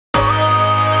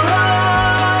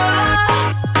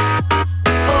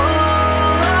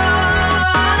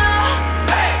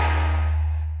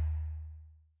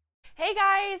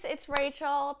it's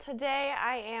Rachel. Today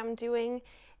I am doing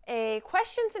a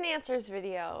questions and answers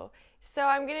video. So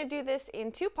I'm going to do this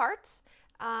in two parts.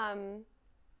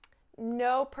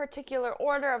 No particular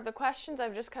order of the questions.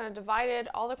 I've just kind of divided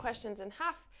all the questions in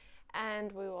half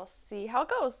and we will see how it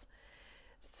goes.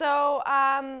 So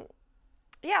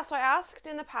so I asked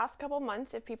in the past couple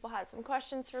months if people had some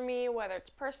questions for me, whether it's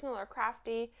personal or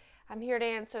crafty. I'm here to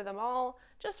answer them all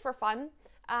just for fun.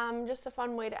 Just a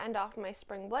fun way to end off my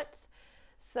spring blitz.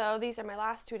 So these are my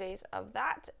last 2 days of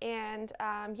that. And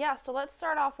so let's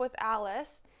start off with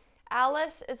Alice.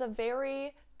 Alice is a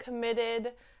very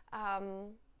committed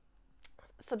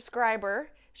subscriber.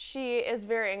 She is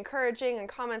very encouraging and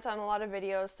comments on a lot of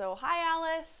videos. So hi,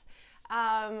 Alice.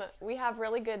 We have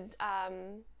really good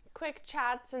quick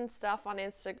chats and stuff on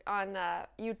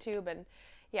YouTube, and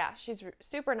yeah, she's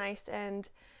super nice. And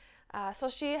so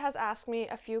she has asked me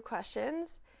a few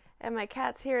questions, and my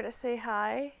cat's here to say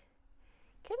hi.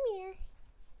 Come here.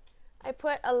 I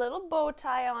put a little bow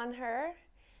tie on her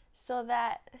so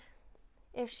that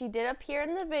if she did appear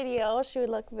in the video, she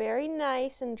would look very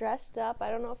nice and dressed up.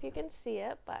 I don't know if you can see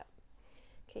it, but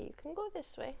okay, you can go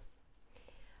this way.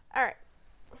 All right.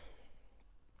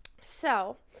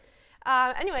 So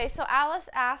so Alice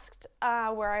asked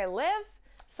where I live.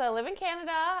 So I live in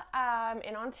Canada,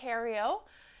 in Ontario.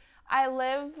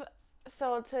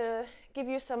 So to give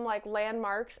you some like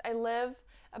landmarks, I live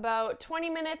about 20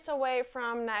 minutes away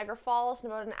from Niagara Falls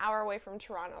and about an hour away from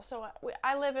Toronto. So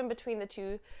I live in between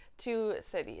the two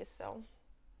cities. So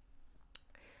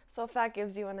if that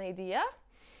gives you an idea.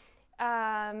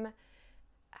 The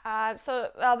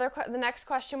next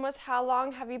question was, how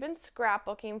long have you been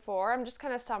scrapbooking for? I'm just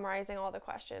kind of summarizing all the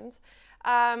questions.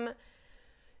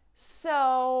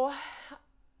 So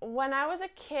when I was a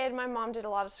kid, my mom did a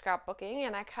lot of scrapbooking,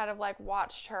 and I kind of like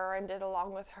watched her and did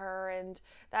along with her, and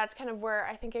that's kind of where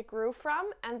I think it grew from.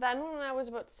 And then when I was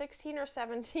about 16 or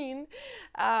 17,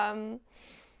 I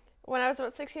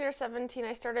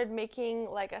started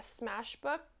making like a smash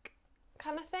book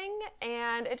kind of thing,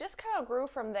 and it just kind of grew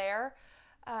from there.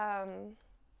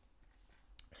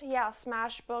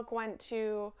 Smash book went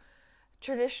to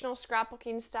traditional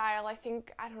scrapbooking style,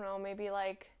 maybe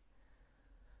like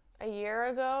a year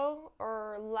ago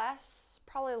or less,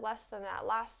 probably less than that.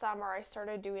 Last summer I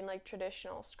started doing like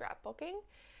traditional scrapbooking.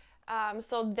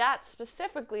 So that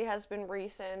specifically has been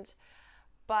recent,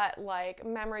 but like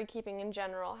memory keeping in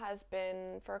general has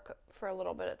been for a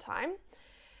little bit of time.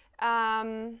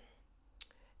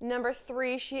 Number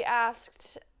 3, she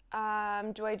asked,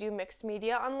 do I do mixed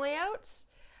media on layouts?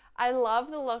 I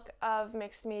love the look of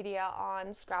mixed media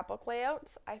on scrapbook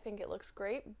layouts. I think it looks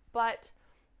great, but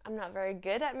I'm not very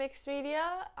good at mixed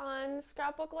media on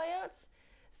scrapbook layouts.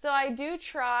 So I do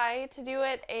try to do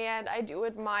it, and I do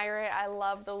admire it. I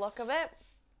love the look of it.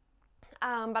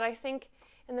 But I think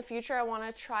in the future I want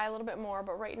to try a little bit more,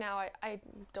 but right now I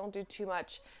don't do too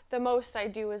much. The most I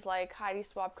do is like Heidi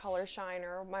Swap Color Shine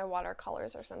or my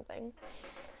watercolors or something.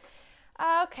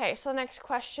 Okay, so the next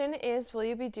question is, will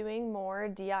you be doing more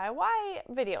DIY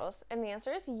videos? And the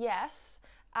answer is yes.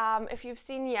 If you've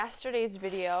seen yesterday's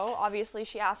video, obviously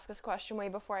she asked this question way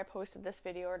before I posted this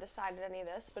video or decided any of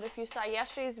this, but if you saw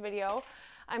yesterday's video,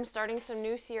 I'm starting some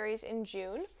new series in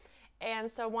June,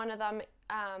 and so one of them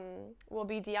will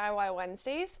be DIY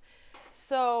Wednesdays.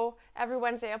 So every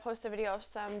Wednesday I'll post a video of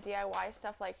some DIY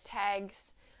stuff like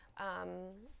tags,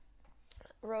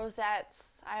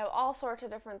 rosettes. I have all sorts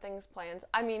of different things planned.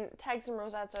 I mean, tags and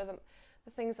rosettes are the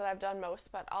things that I've done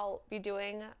most, but I'll be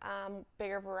doing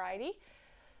bigger variety.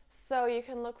 So you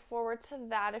can look forward to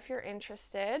that if you're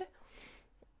interested.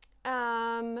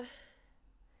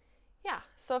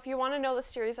 So if you want to know the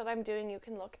series that I'm doing, you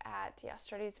can look at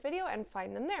yesterday's video and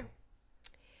find them there.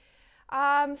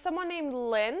 Someone named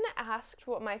Lynn asked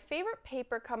what my favorite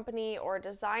paper company or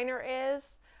designer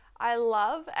is. I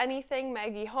love anything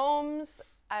Maggie Holmes.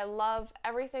 I love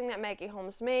everything that Maggie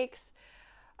Holmes makes.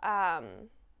 And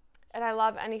I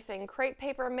love anything crepe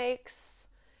paper makes.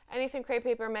 Anything crepe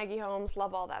paper, Maggie Holmes,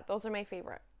 love all that. Those are my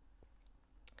favorite.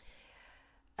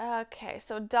 Okay,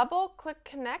 so Double Click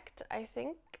Connect, I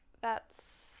think I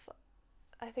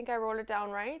wrote it down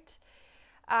right.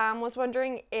 Was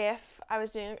wondering if I'm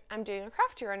doing a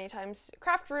craft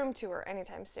room tour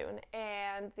anytime soon,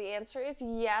 and the answer is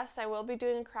yes. I will be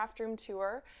doing a craft room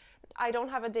tour. I don't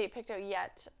have a date picked out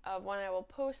yet of when I will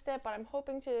post it, but I'm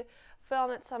hoping to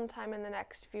film it sometime in the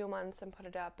next few months and put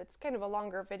it up. It's kind of a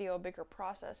longer video, a bigger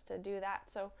process to do that,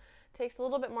 so it takes a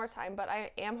little bit more time, but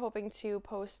I am hoping to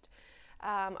post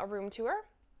a room tour.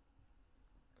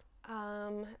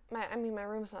 My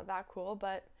room's not that cool,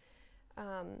 but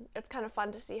It's kind of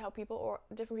fun to see how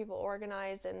different people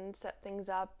organize and set things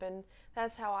up, and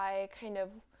that's how I kind of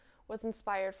was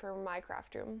inspired for my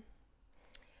craft room.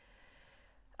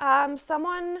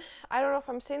 Someone, I don't know if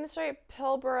I'm saying this right,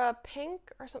 Pilbara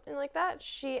Pink or something like that,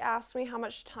 she asked me how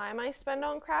much time I spend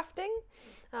on crafting.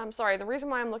 Sorry, the reason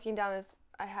why I'm looking down is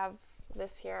I have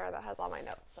this here that has all my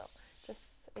notes, so just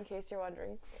in case you're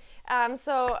wondering.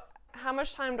 So how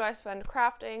much time do I spend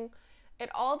crafting? It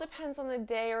all depends on the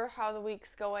day or how the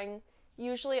week's going.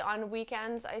 Usually on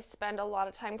weekends, I spend a lot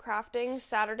of time crafting.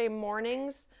 Saturday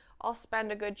mornings, I'll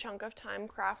spend a good chunk of time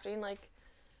crafting, like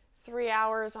 3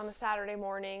 hours on a Saturday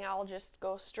morning. I'll just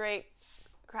go straight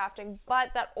crafting,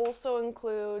 but that also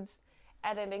includes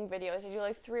editing videos. I do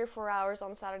like 3 or 4 hours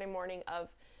on Saturday morning of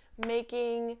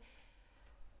making,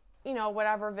 you know,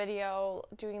 whatever video,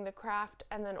 doing the craft,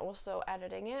 and then also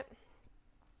editing it.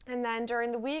 And then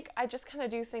during the week, I just kind of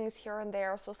do things here and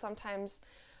there. So sometimes,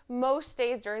 most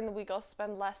days during the week, I'll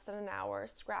spend less than an hour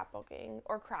scrapbooking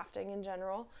or crafting in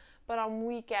general. But on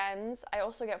weekends, I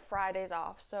also get Fridays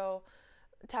off, so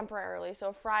temporarily.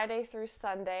 So Friday through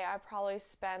Sunday, I probably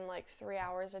spend like 3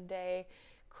 hours a day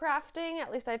crafting.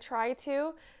 At least I try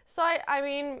to. So I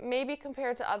mean, maybe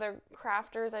compared to other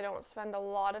crafters, I don't spend a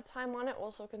lot of time on it.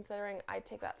 Also considering I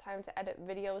take that time to edit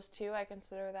videos too, I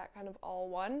consider that kind of all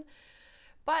one.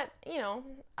 But, you know,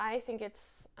 I think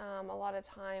it's a lot of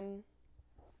time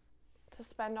to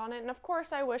spend on it. And of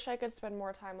course, I wish I could spend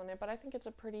more time on it, but I think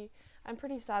I'm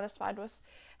pretty satisfied with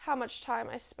how much time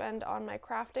I spend on my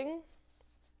crafting.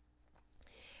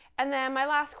 And then my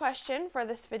last question for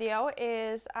this video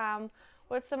is,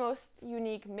 what's the most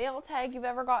unique mail tag you've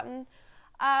ever gotten?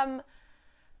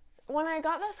 When I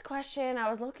got this question, I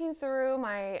was looking through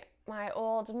my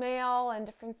old mail and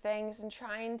different things and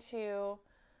trying to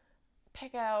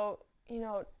pick out, you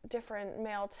know, different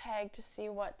mail tag to see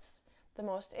what's the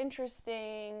most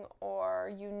interesting or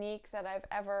unique that I've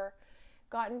ever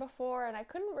gotten before, and I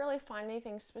couldn't really find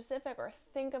anything specific or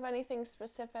think of anything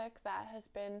specific that has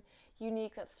been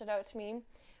unique that stood out to me.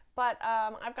 But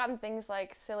I've gotten things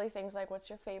like silly things like, what's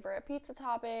your favorite pizza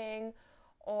topping?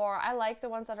 Or I like the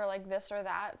ones that are like this or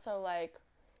that. So like,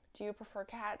 do you prefer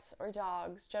cats or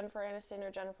dogs? Jennifer Aniston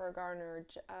or Jennifer Garner?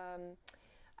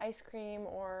 Ice cream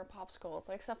or popsicles,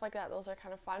 like stuff like that. Those are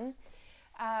kind of fun.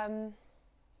 And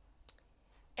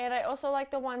I also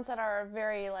like the ones that are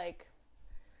very like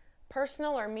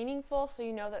personal or meaningful, so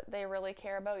you know that they really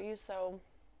care about you. So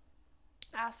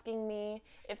asking me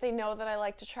if they know that I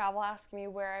like to travel, asking me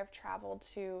where I've traveled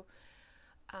to,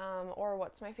 or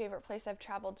what's my favorite place I've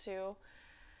traveled to,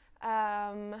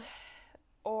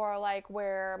 or like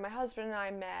where my husband and I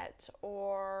met,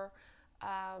 or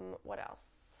what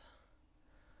else?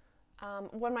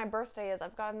 When my birthday is,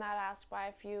 I've gotten that asked by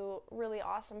a few really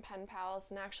awesome pen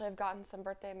pals, and actually I've gotten some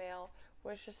birthday mail,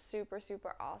 which is super,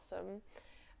 super awesome.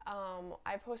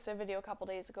 I posted a video a couple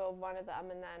days ago of one of them,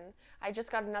 and then I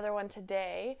just got another one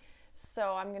today,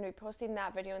 so I'm going to be posting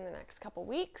that video in the next couple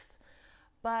weeks.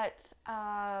 But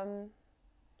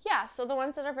yeah, so the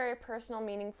ones that are very personal,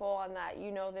 meaningful, and that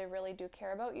you know they really do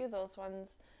care about you, those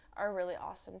ones are really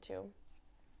awesome too.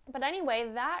 But anyway,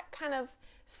 that kind of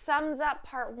sums up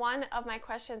part 1 of my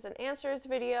questions and answers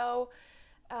video.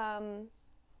 And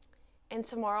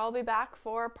tomorrow I'll be back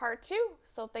for part 2.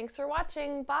 So thanks for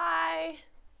watching. Bye!